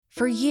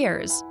For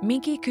years,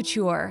 Minky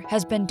Couture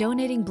has been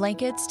donating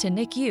blankets to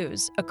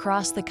NICUs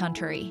across the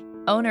country.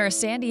 Owner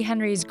Sandy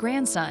Henry's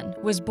grandson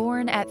was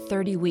born at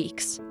 30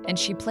 weeks, and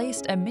she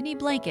placed a mini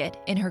blanket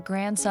in her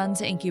grandson's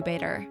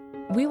incubator.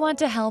 We want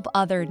to help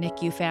other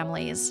NICU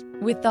families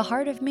with the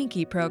Heart of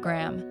Minky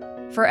program.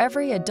 For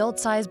every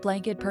adult-sized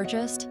blanket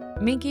purchased,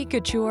 Minky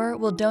Couture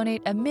will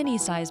donate a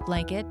mini-sized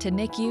blanket to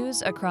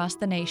NICUs across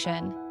the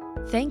nation.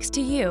 Thanks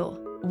to you,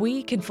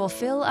 we can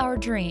fulfill our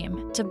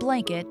dream to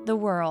blanket the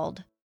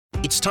world.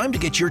 It's time to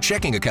get your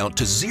checking account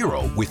to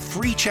zero with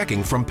free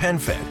checking from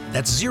PenFed.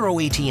 That's zero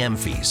ATM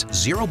fees,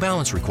 zero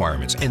balance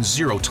requirements, and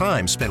zero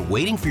time spent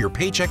waiting for your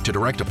paycheck to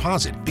direct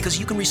deposit because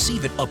you can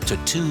receive it up to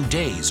 2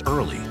 days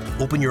early.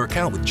 Open your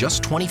account with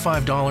just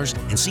 $25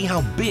 and see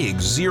how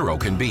big zero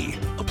can be.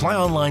 Apply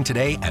online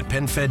today at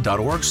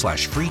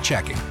PenFed.org/free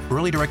checking.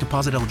 Early direct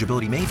deposit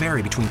eligibility may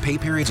vary between pay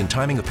periods and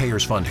timing of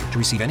payers' funding. To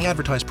receive any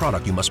advertised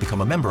product, you must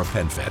become a member of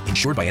PenFed,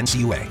 insured by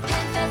NCUA.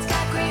 PenFed's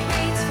got great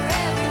rates for everyone.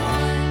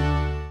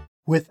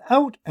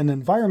 Without an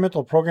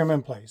environmental program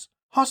in place,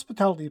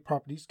 hospitality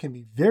properties can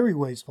be very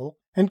wasteful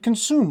and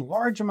consume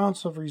large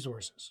amounts of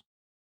resources.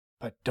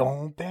 But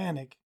don't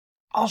panic.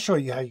 I'll show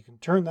you how you can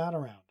turn that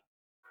around.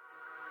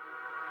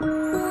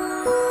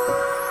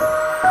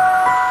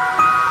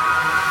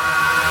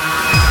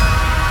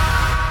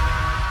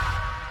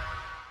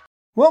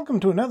 Welcome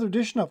to another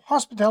edition of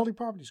Hospitality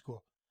Property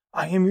School.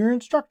 I am your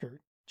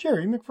instructor,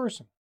 Jerry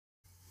McPherson.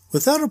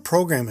 Without a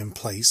program in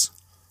place,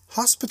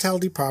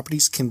 hospitality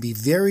properties can be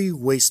very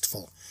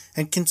wasteful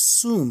and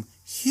consume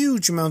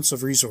huge amounts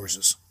of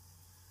resources.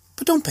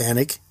 But don't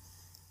panic.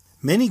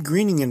 Many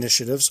greening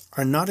initiatives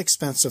are not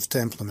expensive to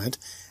implement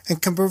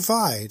and can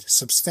provide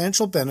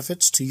substantial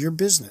benefits to your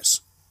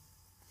business.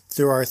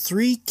 There are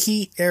 3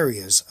 key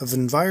areas of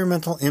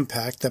environmental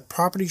impact that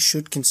properties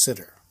should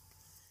consider: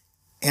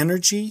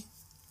 energy,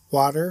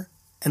 water,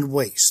 and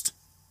waste.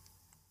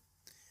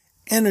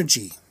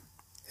 Energy.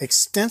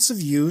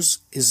 Extensive use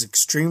is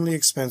extremely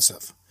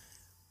expensive,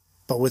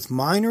 but with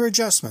minor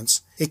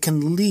adjustments, it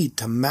can lead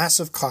to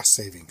massive cost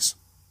savings.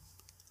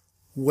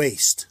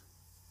 Waste.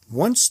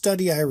 One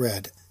study I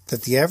read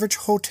that the average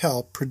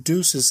hotel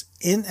produces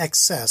in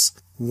excess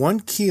 1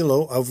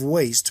 kilo of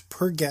waste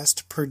per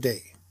guest per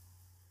day.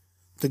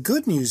 The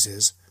good news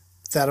is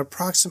that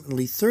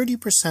approximately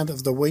 30%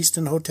 of the waste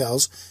in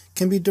hotels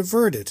can be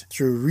diverted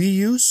through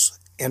reuse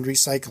and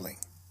recycling.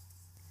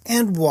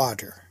 And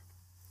water.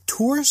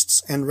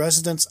 Tourists and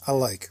residents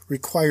alike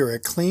require a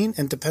clean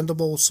and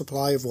dependable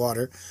supply of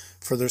water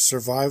for their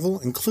survival,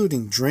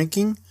 including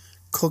drinking,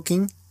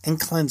 cooking, and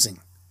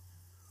cleansing.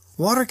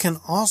 Water can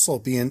also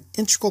be an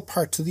integral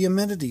part to the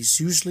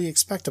amenities usually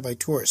expected by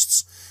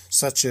tourists,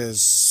 such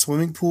as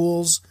swimming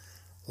pools,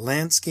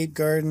 landscape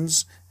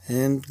gardens,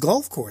 and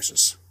golf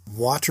courses.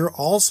 Water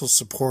also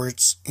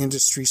supports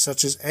industries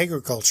such as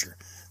agriculture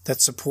that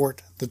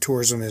support the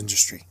tourism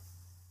industry.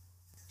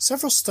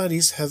 Several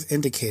studies have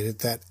indicated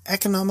that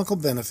economical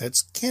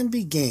benefits can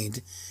be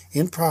gained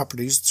in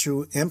properties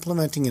through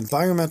implementing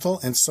environmental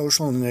and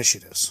social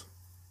initiatives,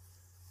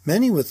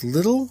 many with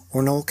little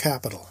or no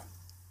capital.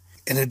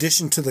 In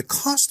addition to the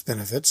cost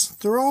benefits,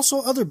 there are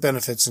also other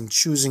benefits in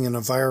choosing an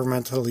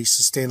environmentally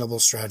sustainable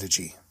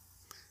strategy.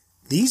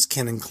 These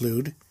can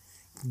include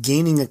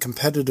gaining a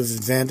competitive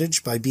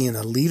advantage by being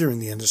a leader in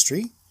the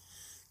industry,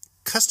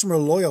 customer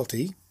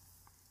loyalty,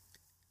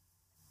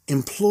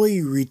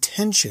 employee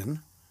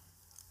retention,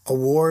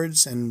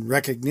 awards and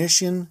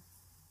recognition,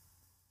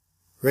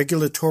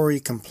 regulatory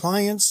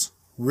compliance,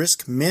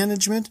 risk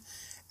management,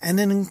 and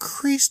an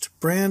increased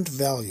brand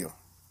value.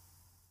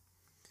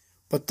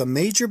 But the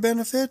major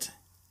benefit?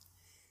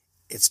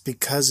 It's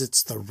because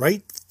it's the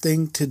right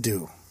thing to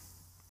do.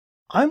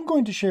 I'm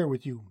going to share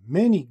with you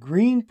many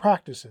green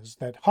practices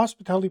that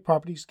hospitality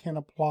properties can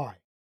apply,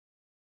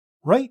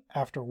 right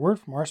after a word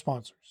from our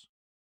sponsors.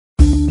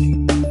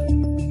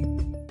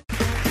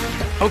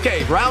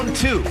 Okay, round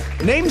 2.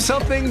 Name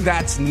something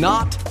that's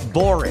not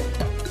boring.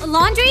 A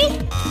laundry?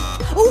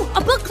 Ooh, a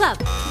book club.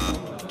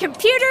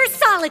 Computer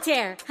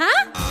solitaire,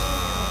 huh?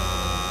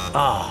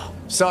 Ah,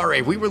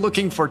 sorry, we were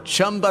looking for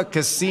Chumba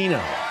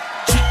Casino.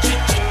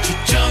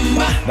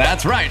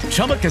 That's right,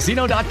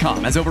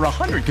 ChumbaCasino.com has over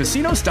 100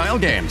 casino-style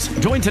games.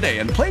 Join today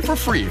and play for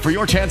free for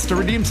your chance to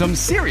redeem some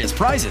serious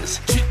prizes.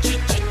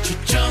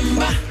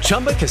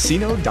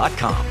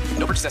 ChumbaCasino.com.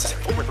 No purchase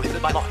necessary. Void where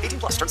prohibited by law.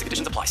 18+. Terms and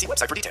conditions apply. See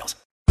website for details.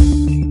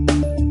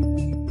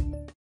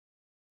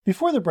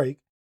 Before the break,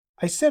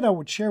 I said I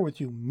would share with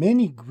you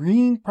many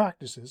green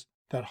practices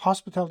that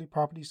hospitality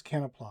properties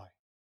can apply.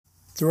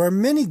 There are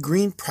many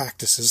green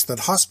practices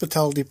that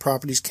hospitality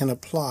properties can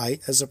apply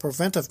as a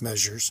preventive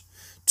measures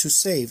to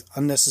save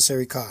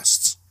unnecessary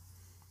costs.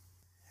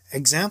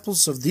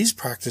 Examples of these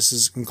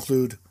practices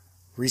include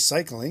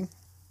recycling,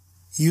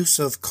 use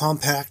of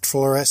compact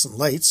fluorescent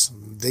lights,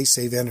 they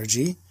save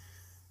energy,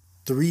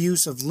 the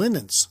reuse of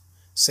linens,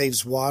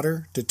 saves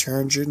water,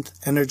 detergent,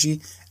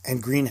 energy,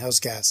 and greenhouse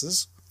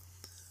gases,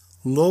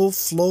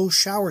 low-flow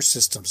shower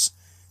systems,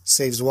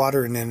 saves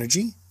water and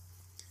energy,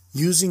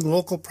 using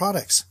local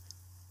products,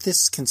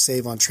 This can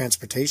save on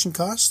transportation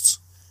costs.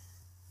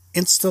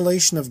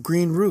 Installation of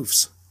green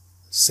roofs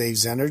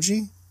saves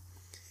energy.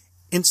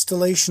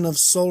 Installation of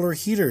solar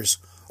heaters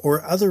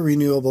or other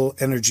renewable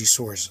energy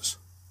sources.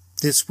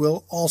 This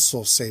will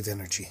also save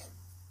energy.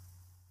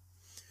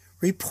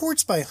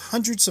 Reports by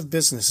hundreds of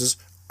businesses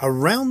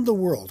around the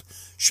world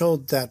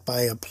showed that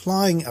by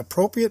applying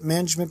appropriate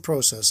management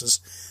processes,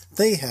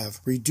 they have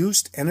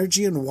reduced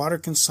energy and water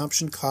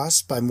consumption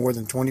costs by more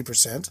than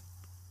 20%,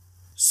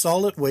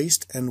 solid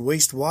waste and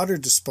wastewater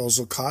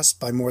disposal costs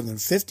by more than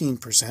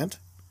 15%,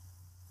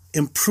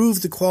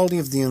 improved the quality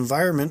of the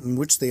environment in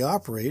which they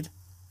operate,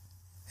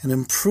 and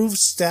improved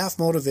staff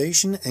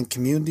motivation and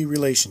community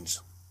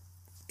relations.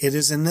 It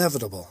is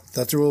inevitable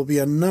that there will be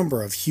a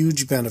number of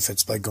huge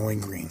benefits by going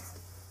green.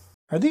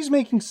 Are these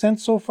making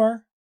sense so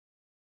far?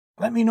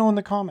 Let me know in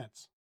the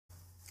comments.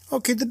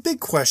 Okay, the big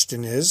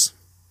question is,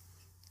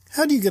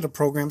 how do you get a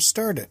program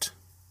started?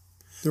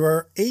 There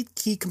are 8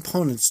 key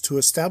components to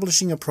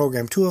establishing a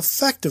program to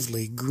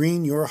effectively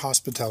green your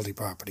hospitality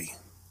property.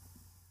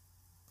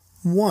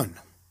 1.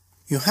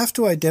 You have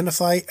to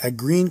identify a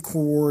green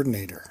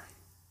coordinator.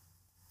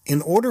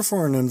 In order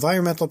for an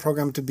environmental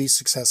program to be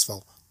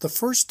successful, the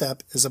first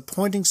step is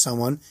appointing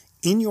someone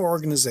in your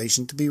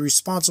organization to be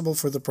responsible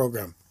for the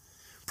program,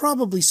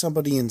 probably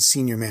somebody in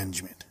senior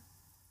management.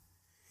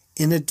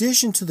 In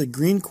addition to the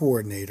green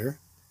coordinator,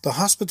 the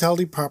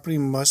hospitality property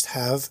must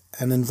have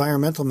an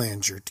environmental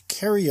manager to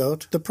carry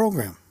out the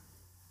program.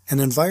 An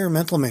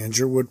environmental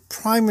manager would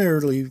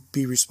primarily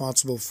be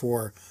responsible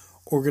for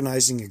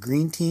organizing a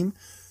green team,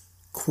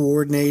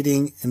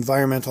 coordinating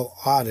environmental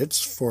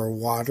audits for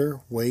water,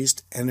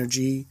 waste,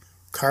 energy,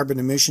 carbon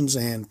emissions,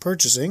 and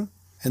purchasing,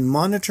 and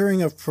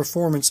monitoring of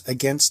performance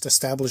against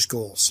established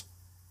goals.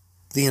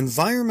 The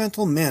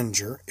environmental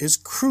manager is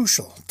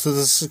crucial to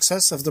the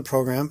success of the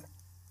program,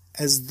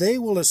 as they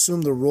will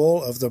assume the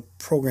role of the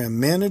program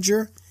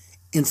manager,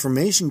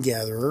 information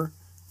gatherer,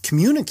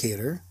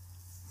 communicator,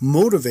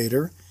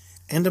 motivator,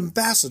 and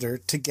ambassador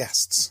to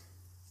guests.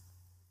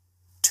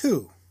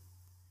 2.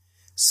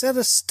 Set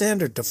a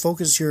standard to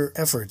focus your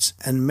efforts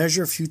and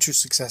measure future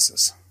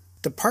successes.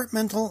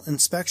 Departmental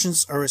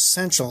inspections are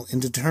essential in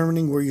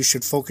determining where you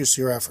should focus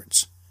your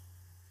efforts.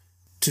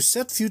 To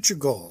set future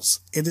goals,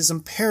 it is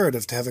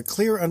imperative to have a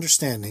clear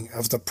understanding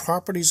of the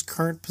property's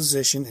current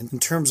position in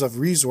terms of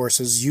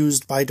resources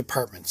used by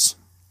departments.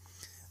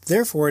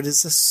 Therefore, it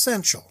is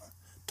essential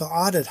to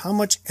audit how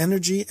much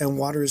energy and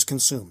water is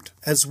consumed,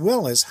 as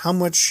well as how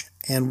much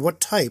and what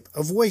type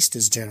of waste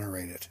is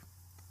generated.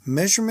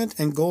 Measurement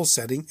and goal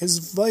setting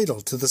is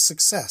vital to the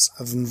success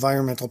of an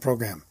environmental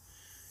program.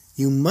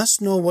 You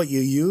must know what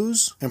you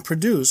use and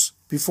produce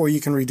before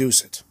you can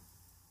reduce it.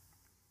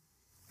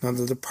 Now,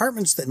 the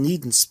departments that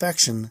need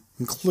inspection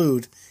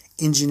include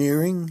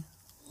engineering,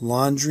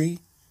 laundry,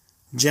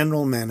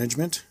 general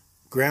management,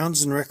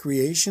 grounds and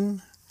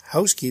recreation,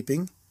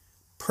 housekeeping,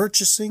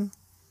 purchasing,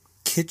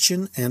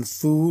 kitchen and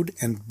food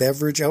and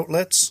beverage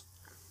outlets,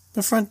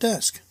 the front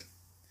desk.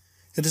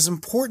 It is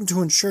important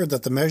to ensure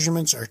that the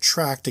measurements are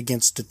tracked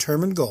against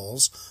determined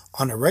goals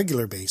on a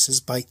regular basis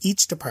by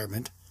each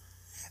department,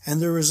 and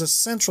there is a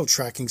central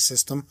tracking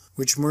system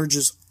which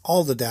merges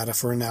all the data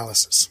for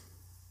analysis.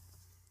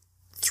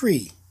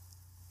 3.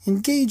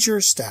 Engage your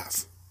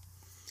staff.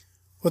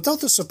 Without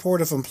the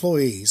support of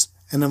employees,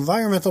 an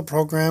environmental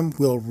program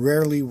will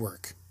rarely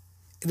work.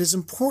 It is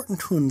important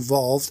to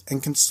involve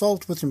and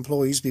consult with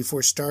employees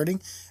before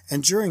starting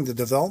and during the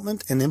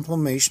development and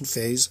implementation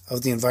phase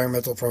of the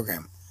environmental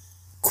program.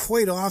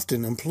 Quite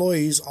often,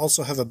 employees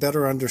also have a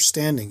better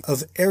understanding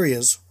of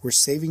areas where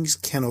savings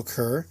can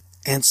occur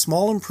and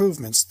small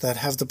improvements that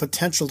have the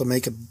potential to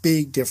make a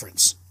big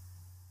difference.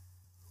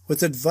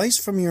 With advice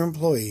from your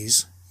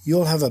employees,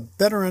 you'll have a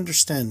better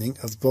understanding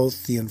of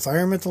both the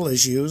environmental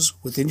issues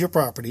within your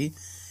property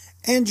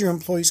and your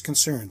employees'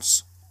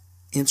 concerns,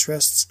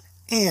 interests,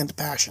 and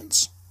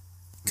passions.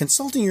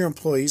 Consulting your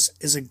employees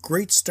is a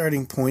great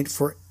starting point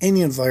for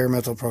any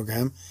environmental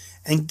program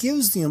and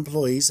gives the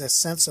employees a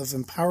sense of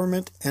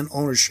empowerment and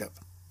ownership.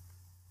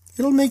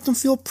 It'll make them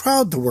feel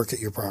proud to work at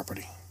your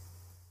property.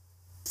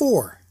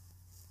 4.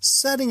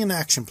 Setting an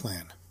action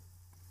plan.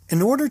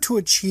 In order to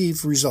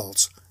achieve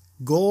results,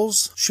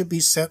 goals should be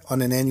set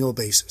on an annual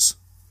basis.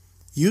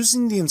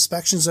 Using the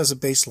inspections as a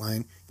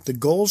baseline, the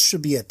goals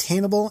should be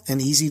attainable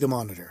and easy to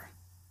monitor.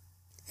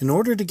 In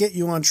order to get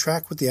you on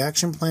track with the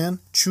action plan,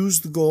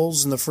 choose the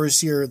goals in the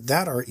first year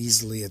that are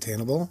easily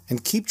attainable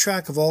and keep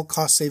track of all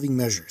cost-saving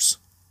measures.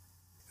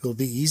 It will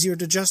be easier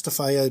to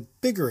justify a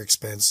bigger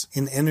expense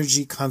in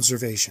energy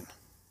conservation.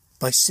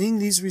 By seeing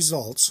these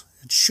results,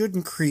 it should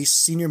increase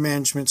senior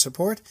management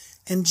support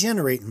and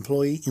generate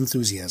employee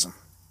enthusiasm.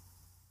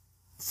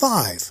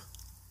 5.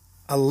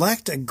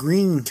 Elect a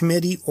green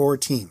committee or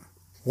team.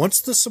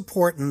 Once the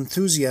support and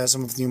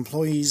enthusiasm of the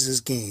employees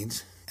is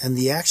gained and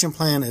the action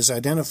plan is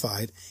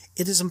identified,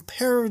 it is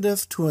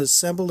imperative to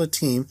assemble a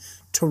team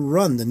to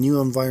run the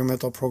new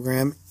environmental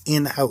program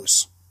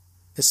in-house.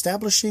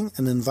 Establishing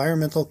an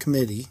environmental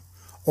committee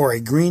or a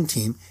green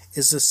team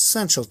is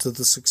essential to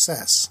the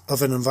success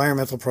of an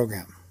environmental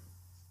program.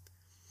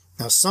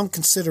 Now, some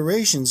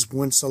considerations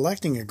when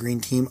selecting a green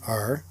team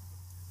are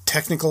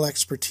technical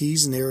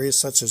expertise in areas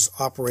such as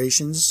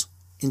operations,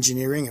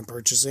 engineering, and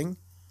purchasing,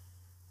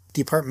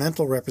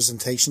 departmental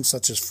representation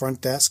such as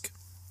front desk,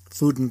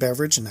 food and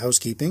beverage, and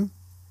housekeeping,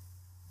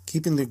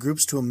 keeping the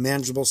groups to a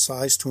manageable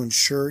size to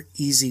ensure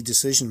easy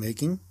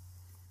decision-making,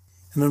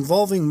 and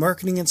involving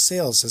marketing and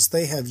sales as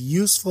they have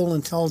useful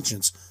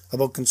intelligence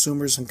about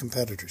consumers and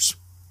competitors.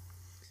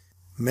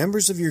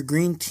 Members of your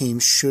green team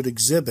should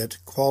exhibit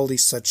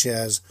qualities such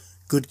as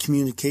good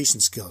communication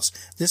skills.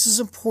 This is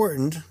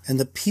important, and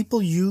the people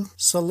you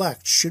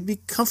select should be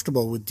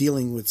comfortable with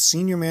dealing with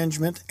senior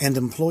management and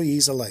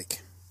employees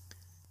alike.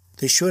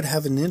 They should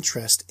have an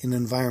interest in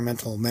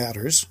environmental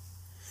matters,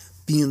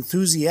 be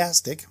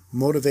enthusiastic,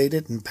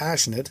 motivated, and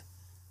passionate,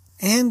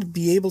 and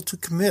be able to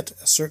commit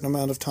a certain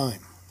amount of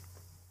time.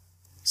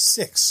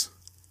 6.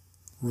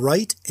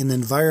 Write an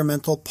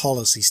environmental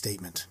policy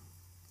statement.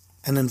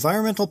 An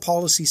environmental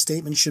policy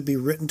statement should be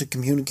written to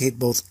communicate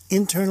both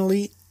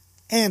internally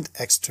and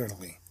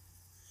externally.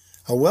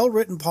 A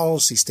well-written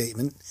policy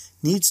statement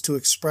needs to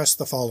express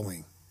the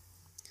following: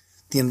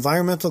 the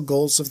environmental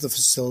goals of the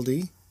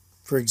facility,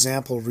 for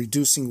example,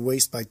 reducing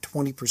waste by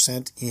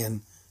 20%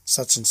 in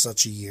such and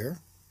such a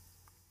year,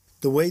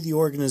 the way the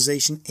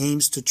organization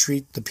aims to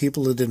treat the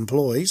people it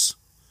employs,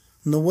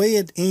 and the way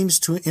it aims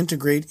to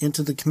integrate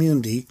into the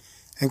community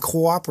and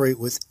cooperate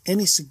with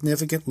any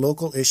significant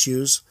local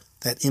issues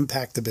that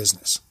impact the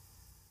business.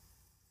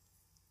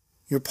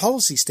 Your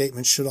policy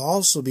statement should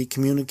also be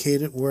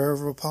communicated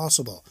wherever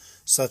possible,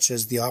 such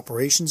as the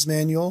operations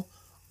manual,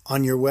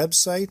 on your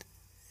website,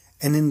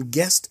 and in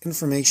guest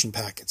information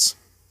packets.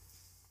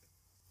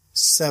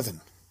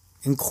 7.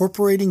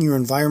 Incorporating your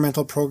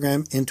environmental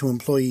program into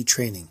employee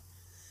training.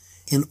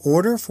 In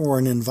order for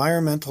an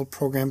environmental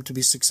program to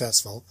be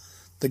successful,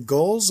 the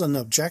goals and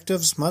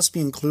objectives must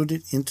be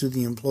included into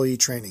the employee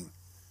training.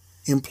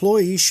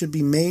 Employees should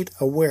be made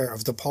aware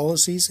of the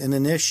policies and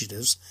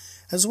initiatives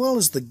as well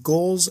as the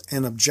goals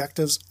and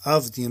objectives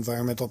of the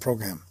environmental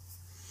program.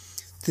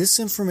 This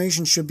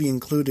information should be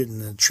included in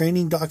the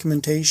training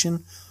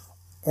documentation,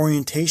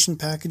 orientation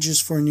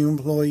packages for new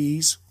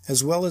employees,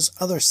 as well as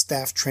other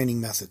staff training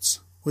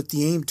methods, with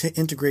the aim to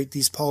integrate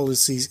these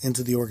policies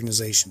into the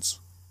organizations.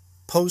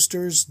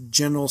 Posters,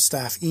 general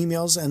staff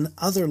emails, and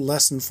other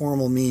less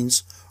informal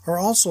means are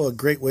also a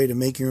great way to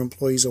make your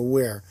employees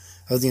aware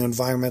of the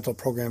environmental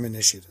program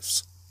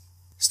initiatives.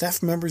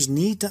 Staff members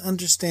need to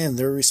understand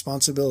their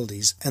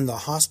responsibilities and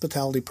the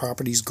hospitality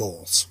property's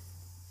goals.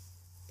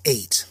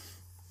 8.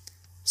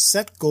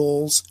 Set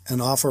goals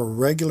and offer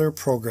regular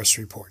progress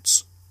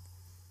reports.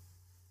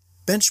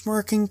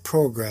 Benchmarking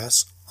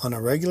progress on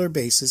a regular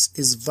basis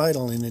is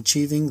vital in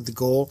achieving the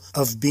goal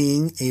of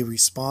being a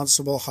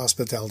responsible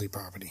hospitality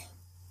property.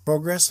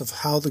 Progress of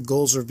how the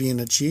goals are being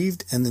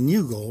achieved and the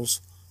new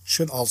goals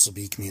should also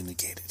be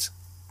communicated.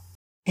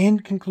 In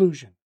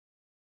conclusion,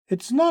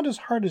 it's not as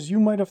hard as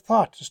you might have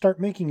thought to start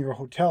making your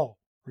hotel,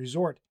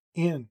 resort,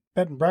 inn,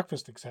 bed and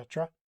breakfast,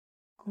 etc.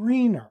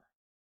 greener.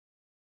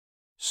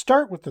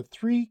 Start with the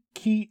 3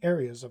 key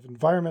areas of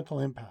environmental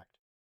impact: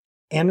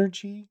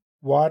 energy,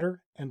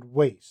 water, and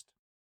waste.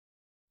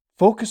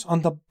 Focus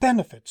on the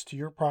benefits to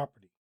your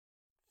property.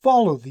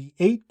 Follow the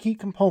 8 key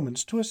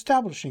components to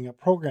establishing a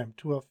program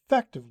to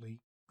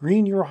effectively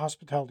green your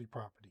hospitality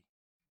property.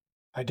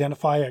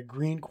 Identify a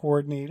green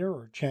coordinator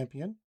or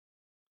champion.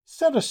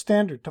 Set a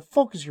standard to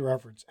focus your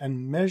efforts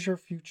and measure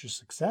future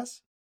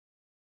success.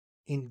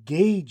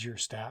 Engage your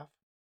staff.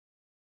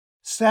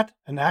 Set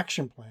an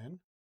action plan.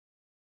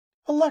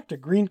 Elect a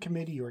green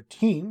committee or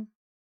team.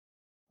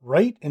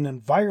 Write an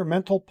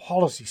environmental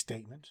policy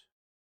statement.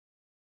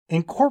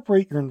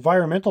 Incorporate your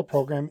environmental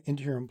program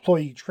into your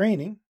employee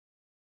training.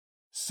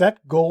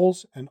 Set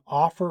goals and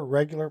offer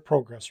regular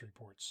progress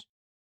reports.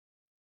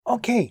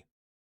 Okay,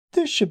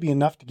 this should be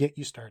enough to get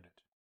you started.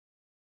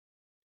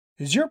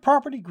 Is your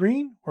property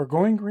green or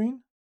going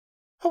green?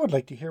 I would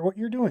like to hear what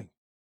you're doing.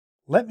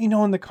 Let me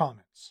know in the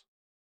comments.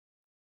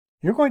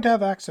 You're going to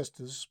have access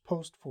to this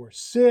post for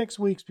 6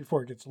 weeks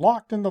before it gets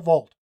locked in the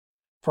vault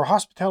for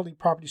Hospitality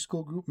Property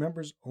School Group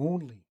members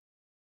only.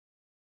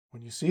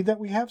 When you see that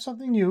we have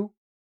something new,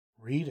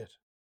 read it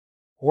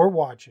or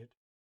watch it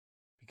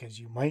because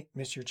you might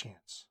miss your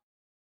chance.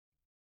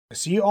 To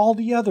see all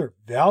the other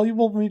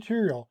valuable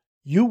material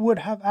you would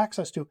have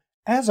access to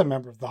as a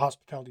member of the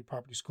Hospitality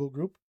Property School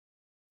Group,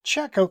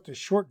 check out the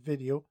short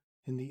video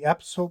in the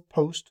episode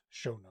post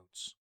show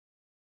notes.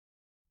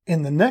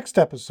 In the next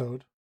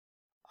episode,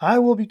 I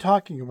will be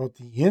talking about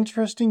the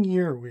interesting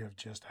year we have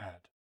just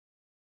had.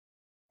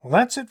 Well,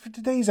 that's it for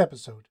today's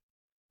episode.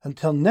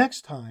 Until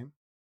next time,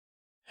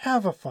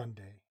 have a fun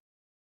day.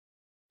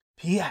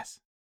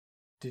 P.S.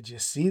 Did you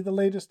see the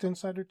latest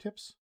insider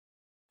tips?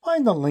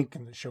 Find the link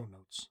in the show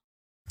notes.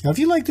 Now, if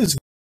you like this,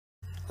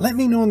 let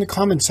me know in the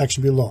comments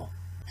section below,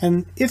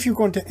 and if you're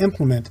going to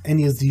implement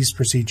any of these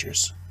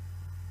procedures.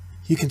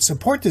 You can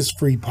support this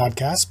free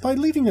podcast by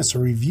leaving us a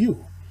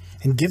review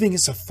and giving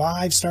us a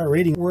 5-star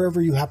rating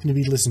wherever you happen to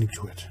be listening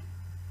to it.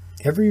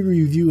 Every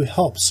review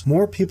helps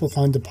more people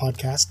find the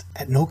podcast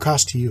at no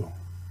cost to you.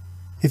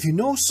 If you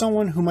know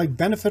someone who might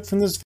benefit from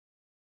this,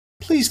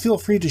 please feel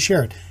free to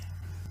share it.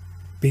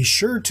 Be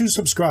sure to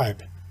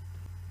subscribe.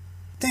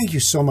 Thank you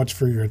so much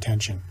for your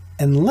attention,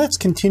 and let's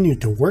continue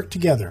to work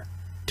together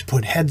to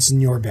put heads in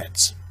your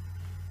beds.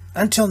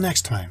 Until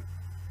next time,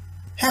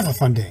 have a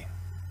fun day.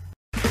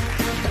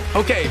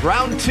 Okay,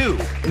 round 2.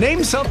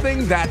 Name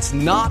something that's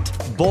not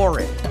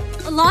boring.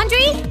 A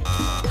laundry?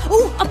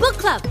 Ooh, a book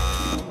club.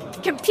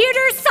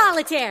 Computer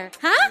solitaire,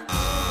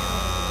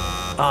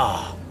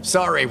 huh?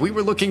 Sorry, we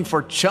were looking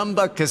for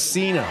Chumba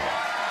Casino.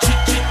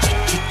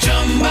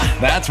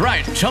 That's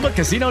right.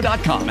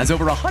 ChumbaCasino.com has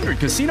over 100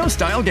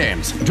 casino-style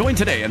games. Join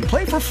today and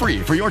play for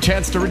free for your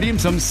chance to redeem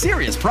some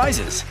serious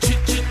prizes.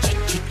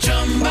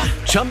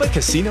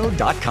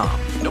 ChumbaCasino.com.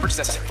 No purchase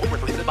necessary. Void where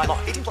prohibited by law.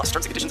 18 plus.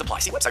 Terms and conditions apply.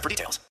 See website for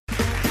details.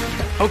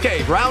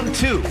 Okay, round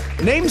 2.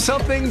 Name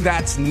something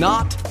that's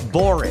not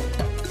boring.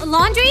 A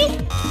laundry?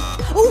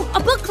 Ooh, a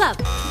book club.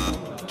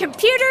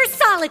 Computer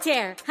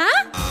solitaire,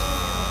 huh?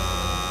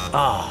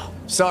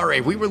 Sorry,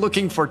 we were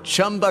looking for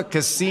Chumba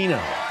Casino.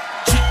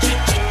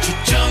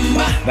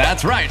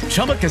 That's right.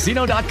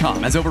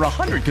 ChumbaCasino.com has over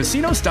 100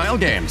 casino-style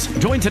games.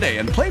 Join today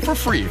and play for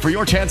free for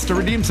your chance to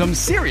redeem some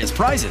serious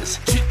prizes.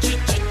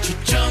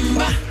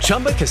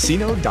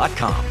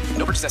 ChumbaCasino.com.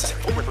 No purchase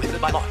necessary. Void where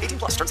prohibited by law. 18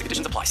 plus. Terms and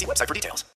conditions apply. See website for details.